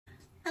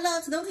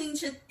today we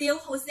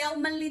introduce wholesale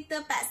woman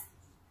leader bags.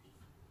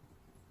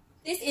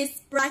 This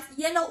is bright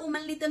yellow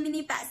woman leader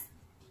mini bags.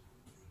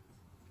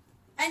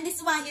 And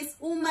this one is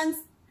woman's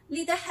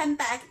leader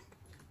handbag.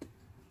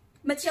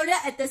 Material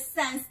at the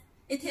sense,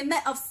 it is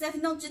made of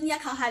 7 junior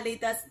high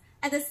leaders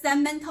at the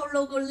same mental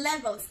logo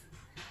levels.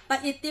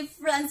 But in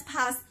different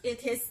parts,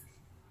 it is.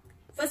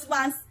 First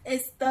one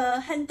is the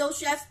handle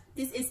shaft.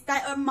 This is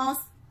diamond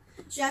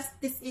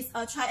shaft. This is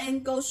a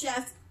triangle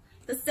shaft.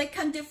 The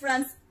second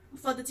difference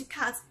for the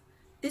jacquard,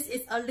 this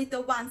is a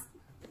little one.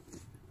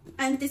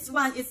 And this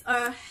one is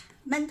a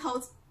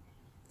mental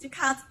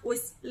jacquard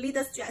with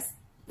leather straps.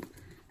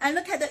 And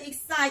look at the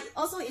inside,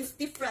 also is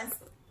different.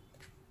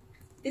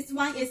 This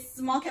one is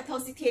small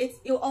capacity.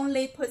 You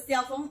only put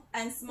cell phone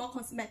and small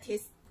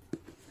cosmetics.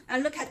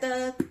 And look at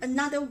the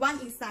another one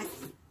inside.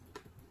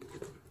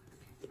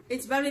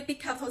 It's very big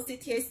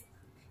capacity.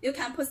 You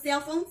can put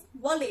cell phones,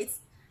 wallets,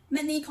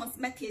 many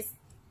cosmetics.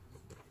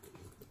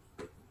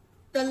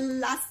 The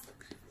last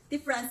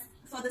difference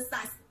for the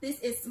size. This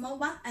is small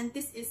one and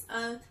this is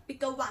a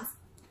bigger one.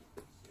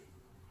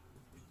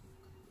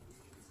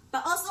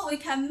 But also we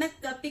can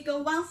make the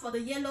bigger one for the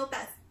yellow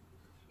bags.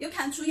 You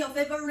can choose your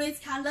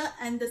favorite color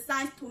and the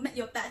size to make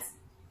your bags.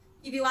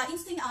 If you are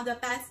interested in the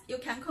bags, you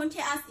can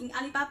contact us in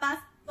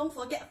Alibaba. Don't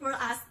forget for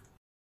us.